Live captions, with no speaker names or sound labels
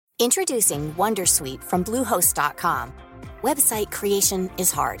Introducing Wondersuite from Bluehost.com. Website creation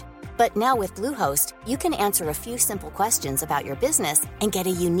is hard, but now with Bluehost, you can answer a few simple questions about your business and get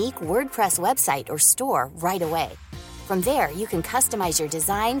a unique WordPress website or store right away. From there, you can customize your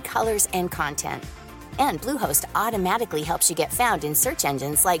design, colors, and content. And Bluehost automatically helps you get found in search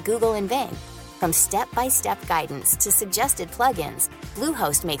engines like Google and Bing. From step-by-step guidance to suggested plugins,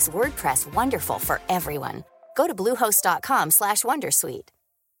 Bluehost makes WordPress wonderful for everyone. Go to bluehost.com/wondersuite.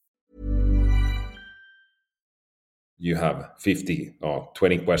 You have 50 or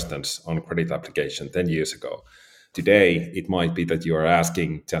 20 questions on credit application 10 years ago. Today, it might be that you are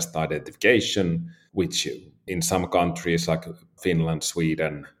asking just identification, which in some countries like Finland,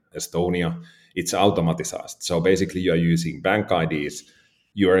 Sweden, Estonia, it's automatized. So basically you are using bank IDs.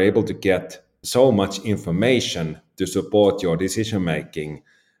 You are able to get so much information to support your decision making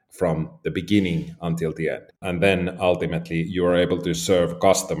from the beginning until the end. And then ultimately you are able to serve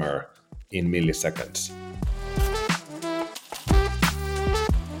customer in milliseconds.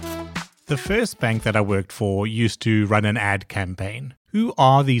 The first bank that I worked for used to run an ad campaign. Who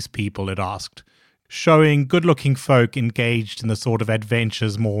are these people, it asked, showing good-looking folk engaged in the sort of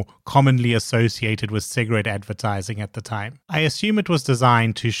adventures more commonly associated with cigarette advertising at the time. I assume it was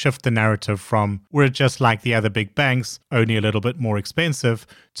designed to shift the narrative from we're just like the other big banks, only a little bit more expensive,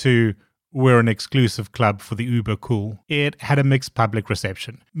 to we're an exclusive club for the uber cool. It had a mixed public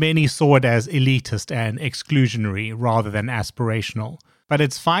reception. Many saw it as elitist and exclusionary rather than aspirational. But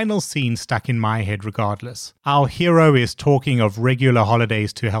its final scene stuck in my head regardless. Our hero is talking of regular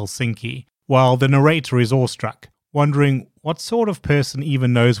holidays to Helsinki, while the narrator is awestruck, wondering what sort of person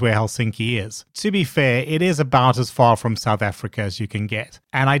even knows where Helsinki is. To be fair, it is about as far from South Africa as you can get,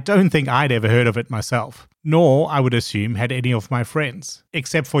 and I don't think I'd ever heard of it myself, nor, I would assume, had any of my friends,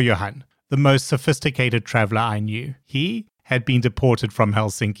 except for Johan, the most sophisticated traveller I knew. He had been deported from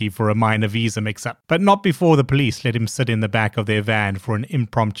Helsinki for a minor visa mix-up, but not before the police let him sit in the back of their van for an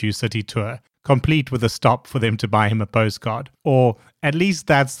impromptu city tour, complete with a stop for them to buy him a postcard. Or at least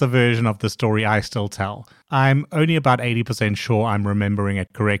that's the version of the story I still tell. I'm only about 80% sure I'm remembering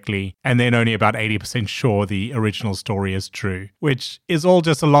it correctly, and then only about 80% sure the original story is true, which is all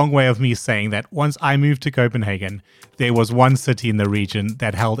just a long way of me saying that once I moved to Copenhagen, there was one city in the region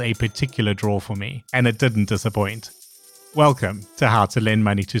that held a particular draw for me, and it didn't disappoint. Welcome to How to Lend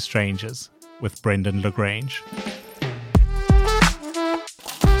Money to Strangers with Brendan Lagrange.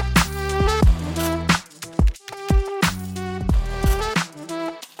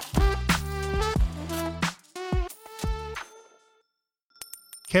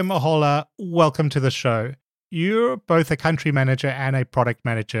 Kim Ahola, welcome to the show. You're both a country manager and a product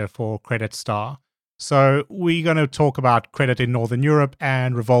manager for Credit Star. So we're going to talk about credit in Northern Europe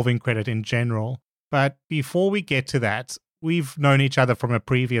and revolving credit in general. But before we get to that, we've known each other from a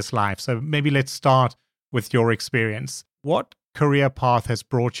previous life. So maybe let's start with your experience. What career path has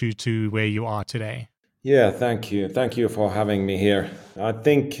brought you to where you are today? Yeah, thank you. Thank you for having me here. I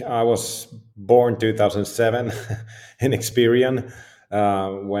think I was born 2007 in Experian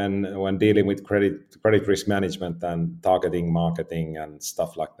when dealing with credit risk management and targeting marketing and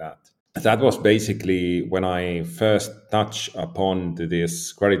stuff like that. That was basically when I first touched upon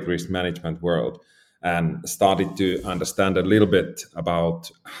this credit risk management world and started to understand a little bit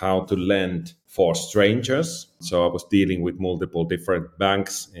about how to lend for strangers. So I was dealing with multiple different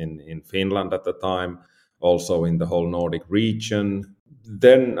banks in Finland at the time, also in the whole Nordic region.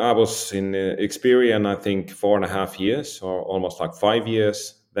 Then I was in Experian, I think 4.5 years or almost like 5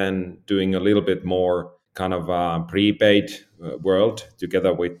 years, then doing a little bit more kind of prepaid world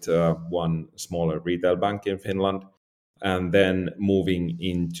together with one smaller retail bank in Finland. And then moving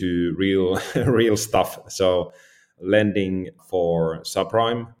into real stuff. So lending for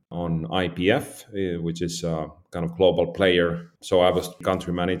subprime on IPF, which is a kind of global player. So I was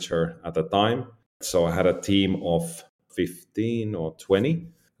country manager at the time. So I had a team of 15 or 20,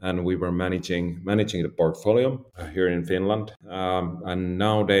 and we were managing the portfolio here in Finland. And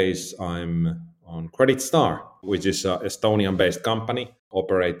nowadays I'm on Credit Star, which is an Estonian-based company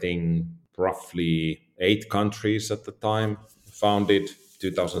operating roughly 8 countries at the time, founded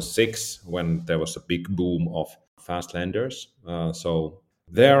 2006 when there was a big boom of fast lenders. So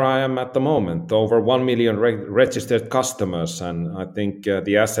there I am at the moment, over 1 million registered customers, and I think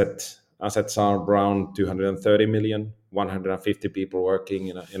the assets are around 230 million, 150 people working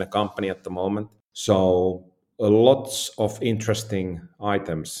in a company at the moment. So lots of interesting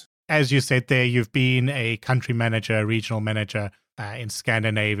items. As you said there, you've been a country manager, regional manager in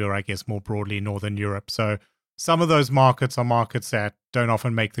Scandinavia, or I guess more broadly Northern Europe. So some of those markets are markets that don't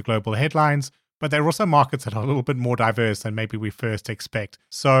often make the global headlines, but there are also markets that are a little bit more diverse than maybe we first expect.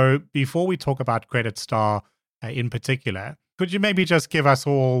 So before we talk about CreditStar in particular, could you maybe just give us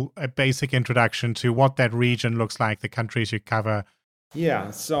all a basic introduction to what that region looks like, the countries you cover?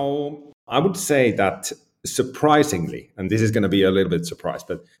 Yeah, so I would say that surprisingly, and this is going to be a little bit surprise,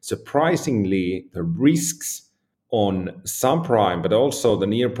 but surprisingly, the risks on subprime, but also the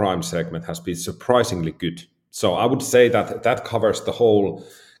near prime segment has been surprisingly good. So I would say that that covers the whole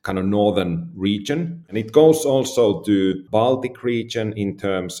kind of northern region. And it goes also to Baltic region in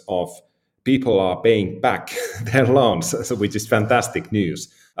terms of people are paying back their loans, which is fantastic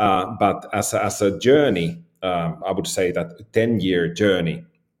news. But as a journey, I would say that 10-year journey,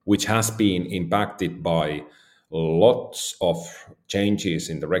 which has been impacted by lots of changes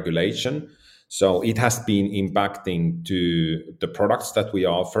in the regulation. So it has been impacting to the products that we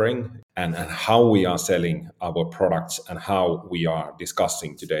are offering and how we are selling our products and how we are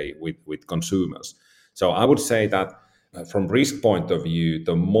discussing today with consumers. So I would say that from risk point of view,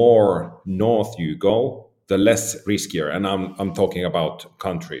 the more north you go, the less riskier. And I'm talking about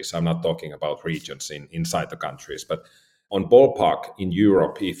countries. I'm not talking about regions inside the countries. But on ballpark in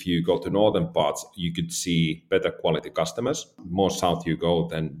Europe, if you go to northern parts, you could see better quality customers. More south you go,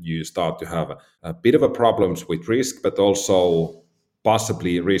 then you start to have a bit of a problems with risk, but also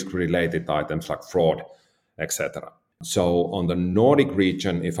possibly risk-related items like fraud, etc. So on the Nordic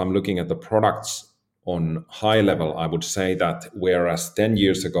region, if I'm looking at the products on high level, I would say that whereas 10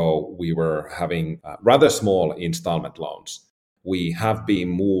 years ago we were having rather small installment loans, we have been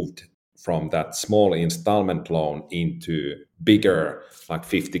moved from that small installment loan into bigger, like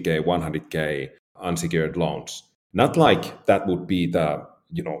 50K, 100K unsecured loans. Not like that would be the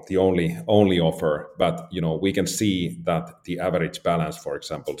only offer, but we can see that the average balance, for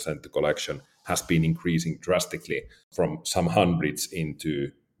example, sent to collection has been increasing drastically from some hundreds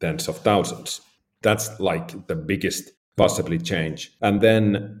into tens of thousands. That's like the biggest possibly change. And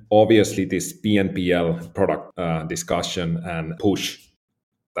then obviously this BNPL product discussion and push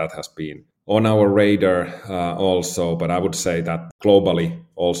that has been on our radar also. But I would say that globally,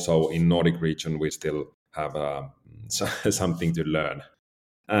 also in Nordic region, we still have something to learn.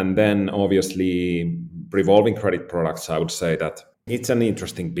 And then obviously revolving credit products, I would say that it's an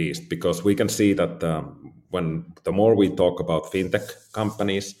interesting beast because we can see that when the more we talk about fintech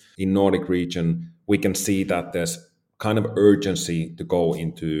companies in Nordic region, we can see that there's kind of urgency to go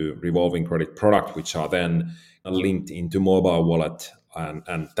into revolving credit product, which are then linked into mobile wallet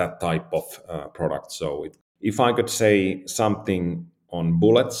and that type of product. So if I could say something on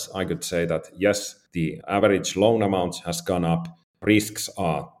bullets, I could say that yes, the average loan amount has gone up, risks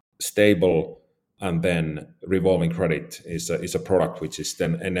are stable, and then revolving credit is a product which is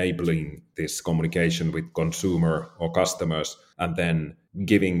then enabling this communication with consumer or customers, and then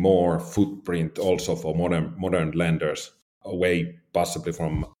giving more footprint also for modern lenders away possibly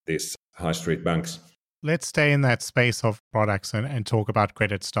from these high street banks. Let's stay in that space of products and talk about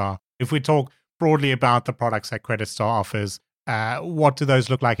CreditStar. If we talk broadly about the products that CreditStar offers, what do those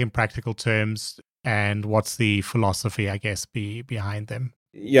look like in practical terms? And what's the philosophy, I guess, behind them?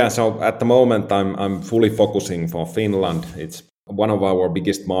 Yeah, so at the moment, I'm fully focusing for Finland. It's one of our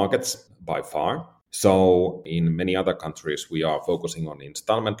biggest markets by far. So in many other countries, we are focusing on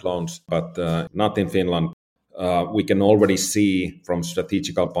installment loans, but not in Finland. We can already see from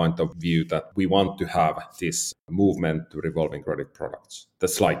strategical point of view that we want to have this movement to revolving credit products.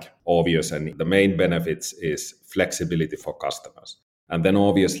 That's like obvious, and the main benefits is flexibility for customers. And then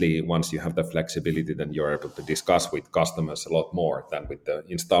obviously, once you have the flexibility, then you're able to discuss with customers a lot more than with the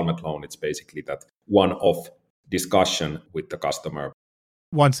installment loan. It's basically that one-off discussion with the customer.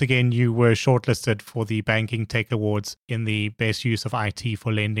 Once again, you were shortlisted for the Banking Tech Awards in the Best Use of IT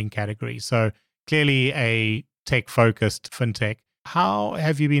for Lending category. So clearly a tech-focused fintech. How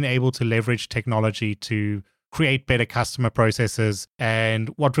have you been able to leverage technology to create better customer processes, and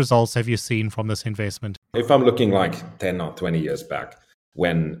what results have you seen from this investment? If I'm looking like 10 or 20 years back,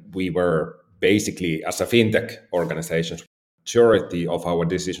 when we were basically, as a fintech organization, majority of our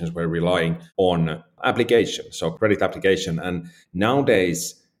decisions were relying on application, so credit application. And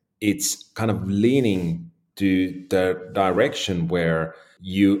nowadays, it's kind of leaning to the direction where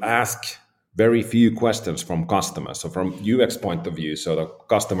you ask very few questions from customers. So from UX point of view, so the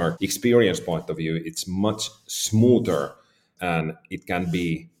customer experience point of view, it's much smoother and it can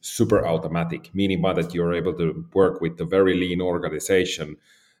be super automatic, meaning by that you're able to work with a very lean organization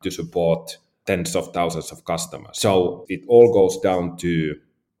to support tens of thousands of customers. So it all goes down to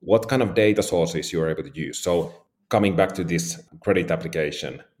what kind of data sources you're able to use. So coming back to this credit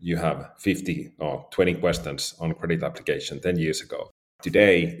application, you have 50 or 20 questions on credit application 10 years ago.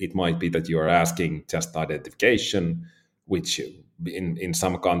 Today, it might be that you are asking just identification, which in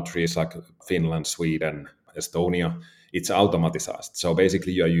some countries like Finland, Sweden, Estonia, it's automatized. So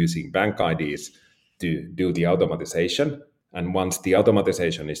basically, you are using bank IDs to do the automatization. And once the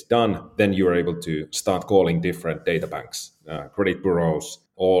automatization is done, then you are able to start calling different data banks, credit bureaus,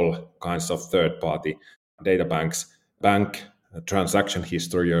 all kinds of third-party data banks. Bank transaction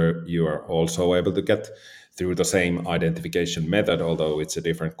history you are also able to get through the same identification method, although it's a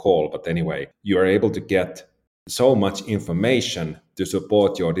different call. But anyway, you are able to get so much information to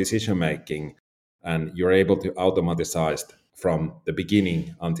support your decision making, and you're able to automatize from the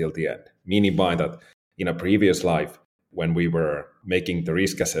beginning until the end. Meaning by that, in a previous life, when we were making the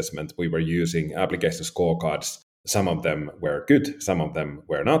risk assessment, we were using application scorecards. Some of them were good, some of them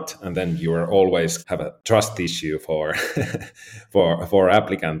were not, and then you will always have a trust issue for for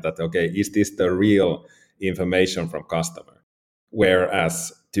applicant that, okay, is this the real information from customer?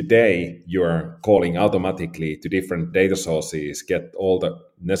 Whereas today you're calling automatically to different data sources, get all the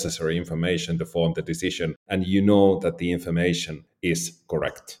necessary information to form the decision, and you know that the information is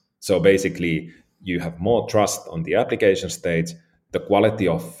correct. So basically, you have more trust on the application stage. The quality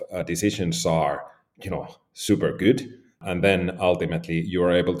of decisions are, super good, and then ultimately you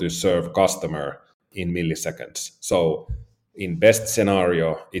are able to serve customer in milliseconds. So in best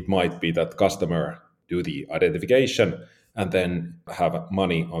scenario, it might be that customer do the identification and then have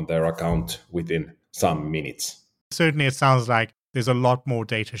money on their account within some minutes. Certainly, it sounds like there's a lot more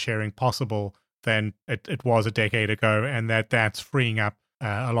data sharing possible than it was a decade ago, and that's freeing up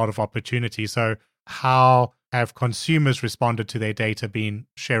a lot of opportunity. So how have consumers responded to their data being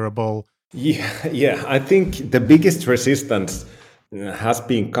shareable? Yeah, I think the biggest resistance has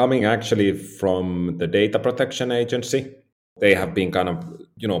been coming actually from the data protection agency. They have been kind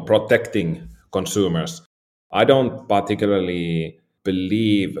of, protecting consumers. I don't particularly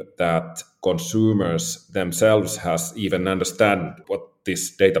believe that consumers themselves has even understand what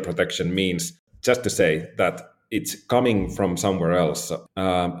this data protection means. Just to say that it's coming from somewhere else.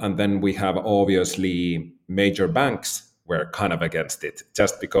 And then we have obviously major banks were kind of against it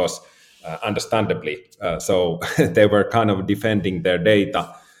just because understandably. So they were kind of defending their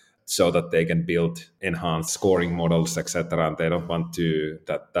data so that they can build enhanced scoring models, etc. And they don't want to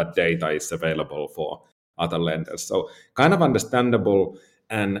that data is available for other lenders. So kind of understandable.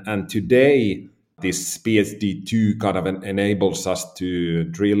 And today, this PSD2 kind of enables us to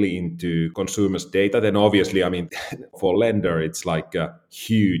drill into consumers' data. Then obviously, I mean, for lender, it's like a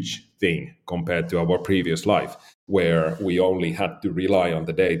huge thing compared to our previous life, where we only had to rely on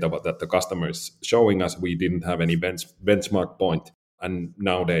the data that the customer is showing us. We didn't have any benchmark point. And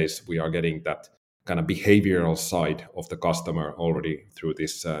nowadays, we are getting that kind of behavioral side of the customer already through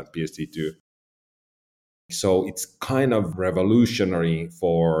this PSD2. So it's kind of revolutionary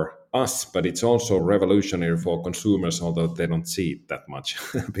for us, but it's also revolutionary for consumers, although they don't see it that much,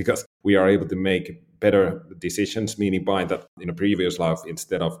 because we are able to make better decisions, meaning by that in a previous life,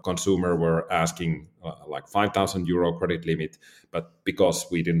 instead of consumer were asking like 5,000 euro credit limit, but because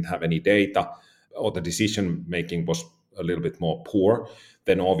we didn't have any data or the decision making was a little bit more poor,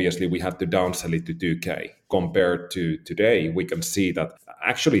 then obviously we had to downsell it to 2K. Compared to today, we can see that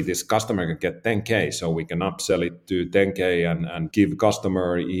actually this customer can get 10K, so we can upsell it to 10K and give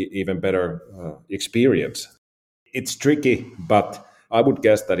customer even better experience. It's tricky, but I would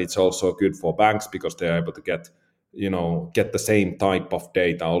guess that it's also good for banks because they're able to get the same type of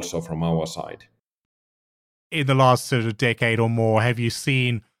data also from our side. In the last sort of decade or more, have you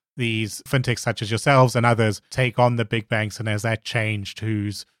seen these fintechs such as yourselves and others take on the big banks, and has that changed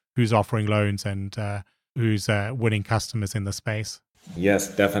who's offering loans and who's winning customers in the space?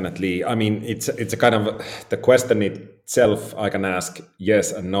 Yes, definitely. I mean, it's a kind of the question itself. I can ask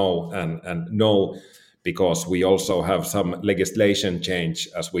yes and no, and no, because we also have some legislation change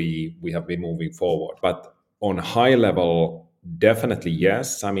as we have been moving forward. But on a high level, definitely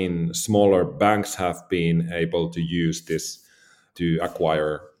yes. I mean, smaller banks have been able to use this to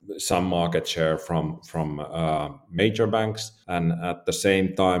acquire some market share from major banks, and at the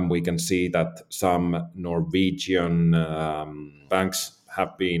same time we can see that some Norwegian banks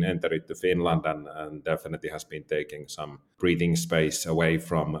have been entered to Finland and definitely has been taking some breathing space away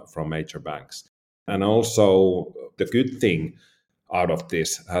from major banks. And also the good thing out of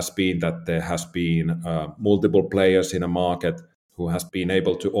this has been that there has been multiple players in a market who has been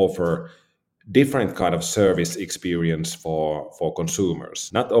able to offer different kind of service experience for consumers.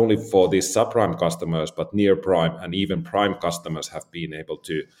 Not only for these subprime customers, but near prime and even prime customers have been able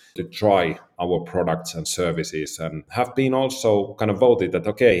to try our products and services, and have been also kind of voted that,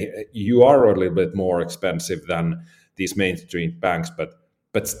 okay, you are a little bit more expensive than these mainstream banks,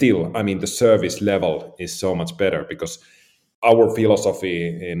 but still, I mean, the service level is so much better because our philosophy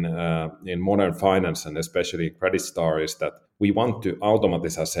in modern finance and especially Credit Star is that we want to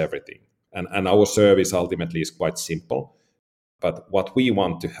automatize everything, and our service ultimately is quite simple. But what we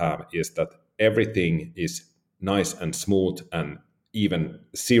want to have is that everything is nice and smooth and even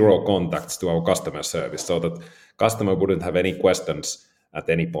zero contacts to our customer service, so that customer wouldn't have any questions at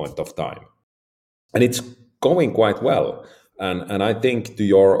any point of time. And it's going quite well. And I think to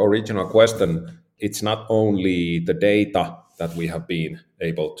your original question, it's not only the data that we have been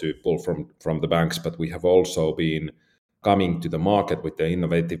able to pull from the banks, but we have also been coming to the market with the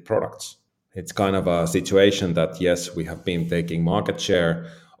innovative products. It's kind of a situation that, yes, we have been taking market share,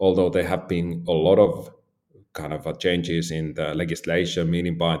 although there have been a lot of kind of changes in the legislation,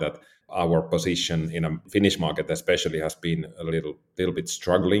 meaning by that our position in a Finnish market especially has been a little bit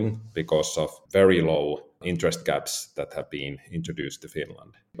struggling because of very low interest caps that have been introduced to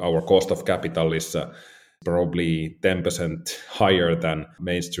Finland. Our cost of capital is probably 10% higher than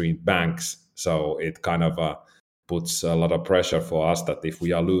mainstream banks, so it kind of puts a lot of pressure for us that if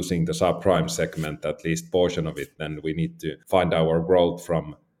we are losing the subprime segment, at least portion of it, then we need to find our growth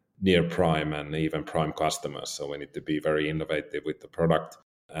from near prime and even prime customers. So we need to be very innovative with the product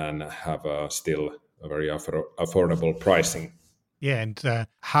and have still a very affordable pricing. Yeah, and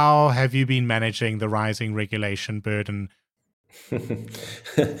how have you been managing the rising regulation burden?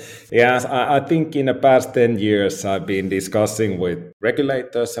 Yes, I think in the past 10 years I've been discussing with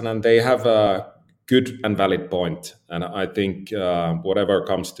regulators and they have a good and valid point. And I think whatever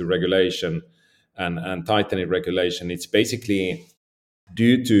comes to regulation and tightening regulation, it's basically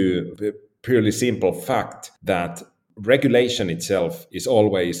due to the purely simple fact that regulation itself is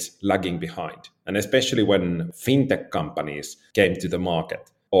always lagging behind. And especially when fintech companies came to the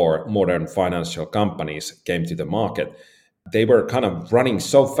market or modern financial companies came to the market, they were kind of running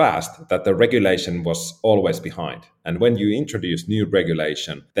so fast that the regulation was always behind. And when you introduce new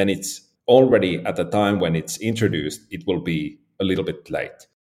regulation, then it's already at the time when it's introduced, it will be a little bit late.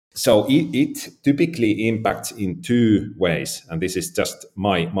 So it typically impacts in two ways, and this is just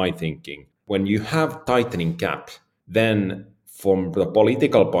my thinking. When you have tightening cap, then from the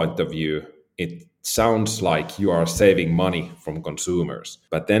political point of view, it sounds like you are saving money from consumers.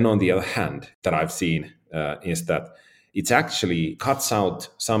 But then on the other hand, that I've seen is that it actually cuts out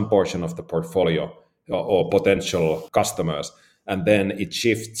some portion of the portfolio or potential customers, and then it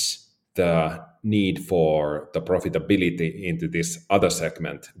shifts the need for the profitability into this other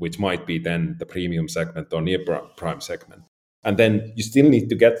segment, which might be then the premium segment or near prime segment. And then you still need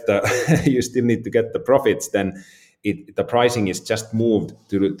to get the profits. Then the pricing is just moved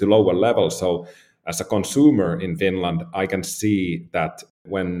to lower levels. So as a consumer in Finland, I can see that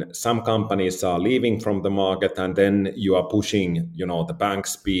when some companies are leaving from the market, and then you are pushing, the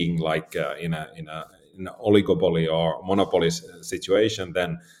banks being like in an oligopoly or monopoly situation,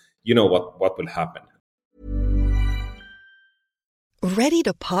 then you know what will happen. Ready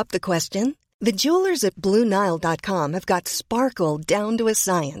to pop the question? The jewelers at BlueNile.com have got sparkle down to a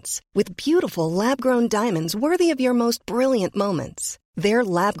science with beautiful lab-grown diamonds worthy of your most brilliant moments. Their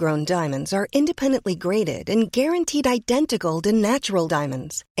lab-grown diamonds are independently graded and guaranteed identical to natural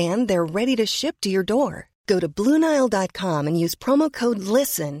diamonds, and they're ready to ship to your door. Go to BlueNile.com and use promo code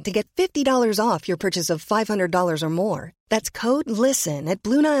LISTEN to get $50 off your purchase of $500 or more. That's code LISTEN at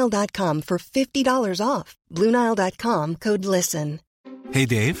BlueNile.com for $50 off. BlueNile.com, code LISTEN. Hey,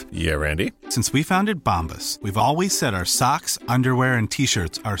 Dave. Yeah, Randy. Since we founded Bombas, we've always said our socks, underwear, and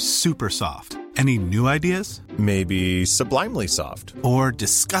T-shirts are super soft. Any new ideas? Maybe sublimely soft. Or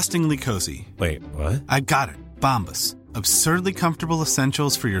disgustingly cozy. Wait, what? I got it. Bombas. Absurdly comfortable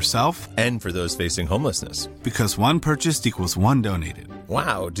essentials for yourself and for those facing homelessness. Because one purchased equals one donated.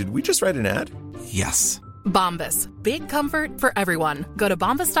 Wow, did we just write an ad? Yes. Bombas. Big comfort for everyone. Go to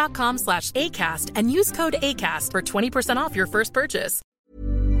bombas.com/ACAST and use code ACAST for 20% off your first purchase.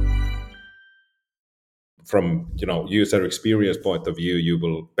 From user experience point of view, you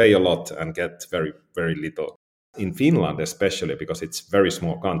will pay a lot and get very, very little. In Finland, especially because it's a very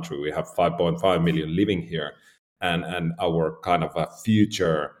small country, we have 5.5 million living here. And our kind of a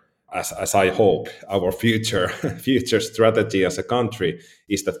future, as I hope, our future strategy as a country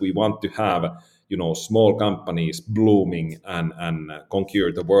is that we want to have, small companies blooming and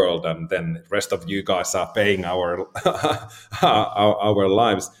conquer the world, and then the rest of you guys are paying our our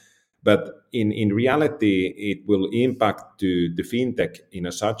lives. But in reality, it will impact to the fintech in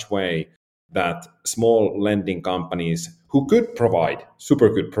a such way that small lending companies who could provide super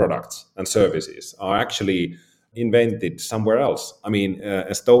good products and services are actually invented somewhere else. I mean,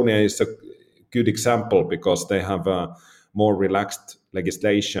 Estonia is a good example because they have a more relaxed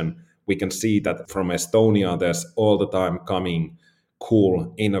legislation. We can see that from Estonia, there's all the time coming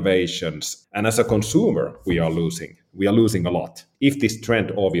cool innovations. And as a consumer, we are losing a lot. If this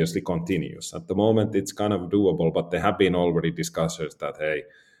trend obviously continues. At the moment, it's kind of doable, but there have been already discussions that, hey,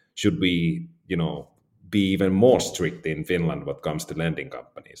 should we, be even more strict in Finland when it comes to lending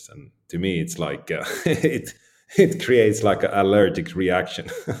companies? And to me, it's like it creates like an allergic reaction.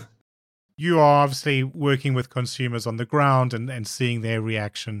 You are obviously working with consumers on the ground and seeing their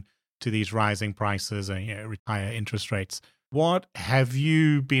reaction to these rising prices and higher interest rates. What have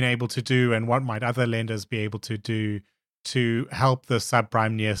you been able to do, and what might other lenders be able to do to help the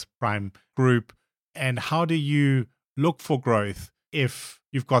subprime, near prime group? And how do you look for growth if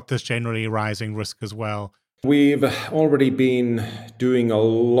you've got this generally rising risk as well? We've already been doing a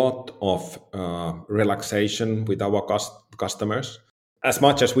lot of relaxation with our customers, as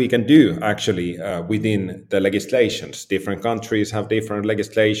much as we can do actually within the legislations. Different countries have different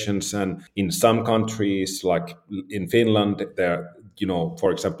legislations, and in some countries, like in Finland, there,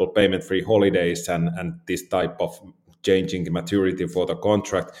 for example, payment-free holidays and this type of changing maturity for the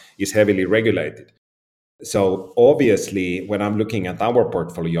contract is heavily regulated. So obviously, when I'm looking at our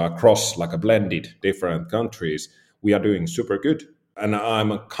portfolio across like a blended different countries, we are doing super good. And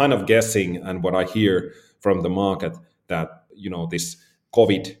I'm kind of guessing, and what I hear from the market, that, this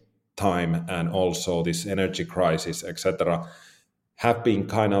COVID time and also this energy crisis, etc., have been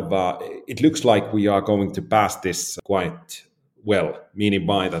kind of, it looks like we are going to pass this quite well, meaning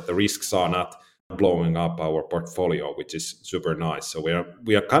by that the risks are not blowing up our portfolio, which is super nice. So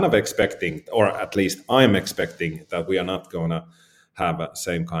we are kind of expecting, or at least I'm expecting, that we are not going to have a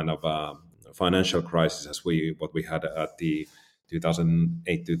same kind of financial crisis as what we had at the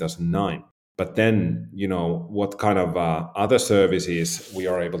 2008, 2009. But then, what kind of other services we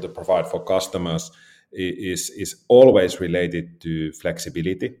are able to provide for customers is always related to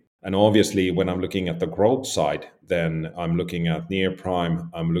flexibility. And obviously, when I'm looking at the growth side, then I'm looking at near prime,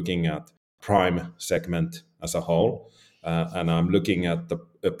 I'm looking at prime segment as a whole, and I'm looking at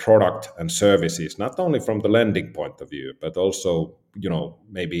the product and services, not only from the lending point of view, but also,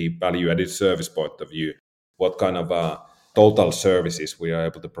 maybe value-added service point of view, what kind of total services we are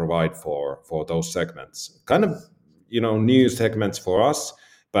able to provide for those segments. Kind of, new segments for us,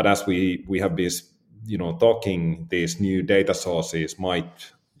 but as we have been, talking, these new data sources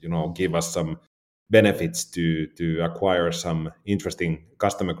might, give us some benefits to acquire some interesting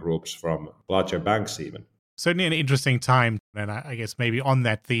customer groups from larger banks even. Certainly an interesting time. And I guess maybe on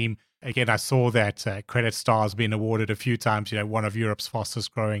that theme, again, I saw that Credit Star has been awarded a few times, one of Europe's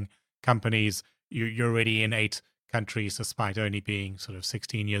fastest growing companies. You're already in 8 countries despite only being sort of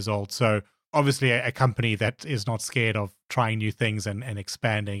 16 years old. So obviously a company that is not scared of trying new things and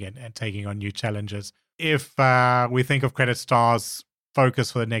expanding and taking on new challenges. If we think of Credit Star's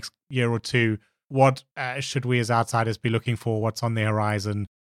focus for the next year or two, what should we as outsiders be looking for? What's on the horizon?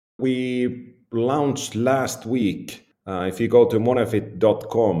 We launched last week. If you go to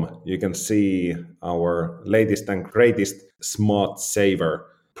monefit.com, you can see our latest and greatest Smart Saver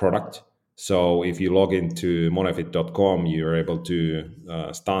product. So if you log into monefit.com, you're able to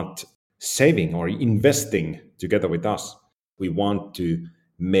start saving or investing together with us. We want to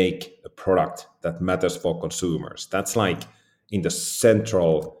make a product that matters for consumers. That's like in the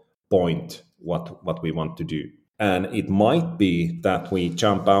central point what we want to do. And it might be that we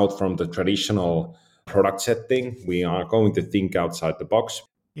jump out from the traditional product setting. We are going to think outside the box.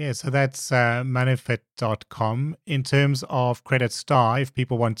 Yeah, so that's monefit.com. In terms of Credit Star, if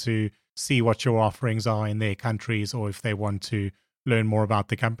people want to see what your offerings are in their countries, or if they want to learn more about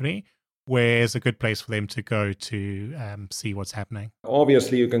the company, where's a good place for them to go to see what's happening?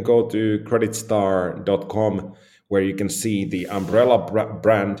 Obviously, you can go to creditstar.com, where you can see the umbrella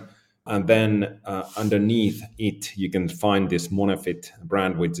brand. And then underneath it, you can find this Monefit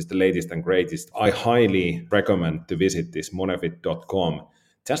brand, which is the latest and greatest. I highly recommend to visit this monefit.com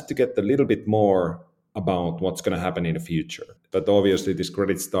just to get a little bit more about what's going to happen in the future. But obviously, this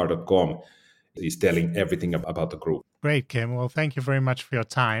creditstar.com is telling everything about the group. Great, Kim. Well, thank you very much for your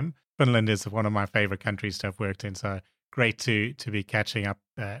time. Finland is one of my favorite countries to have worked in, so great to be catching up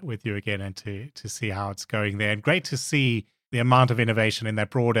with you again and to see how it's going there. And great to see the amount of innovation in that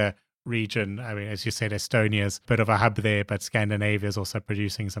broader region. I mean, as you said, Estonia's a bit of a hub there, but Scandinavia is also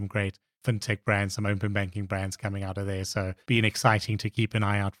producing some great fintech brands, some open banking brands coming out of there. So being exciting to keep an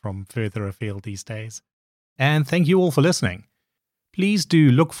eye out from further afield these days. And thank you all for listening. Please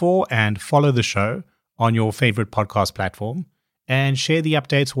do look for and follow the show on your favorite podcast platform and share the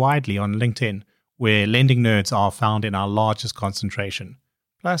updates widely on LinkedIn, where lending nerds are found in our largest concentration.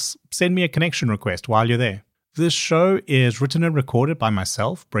 Plus, send me a connection request while you're there. This show is written and recorded by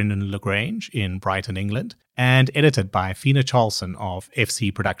myself, Brendan LaGrange, in Brighton, England, and edited by Fina Charlson of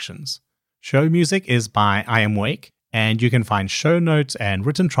FC Productions. Show music is by I Am Wake, and you can find show notes and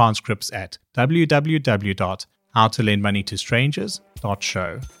written transcripts at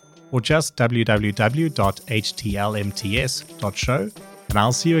www.howtolendmoneytostrangers.show or just www.htlmts.show, and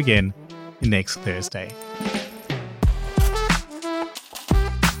I'll see you again next Thursday.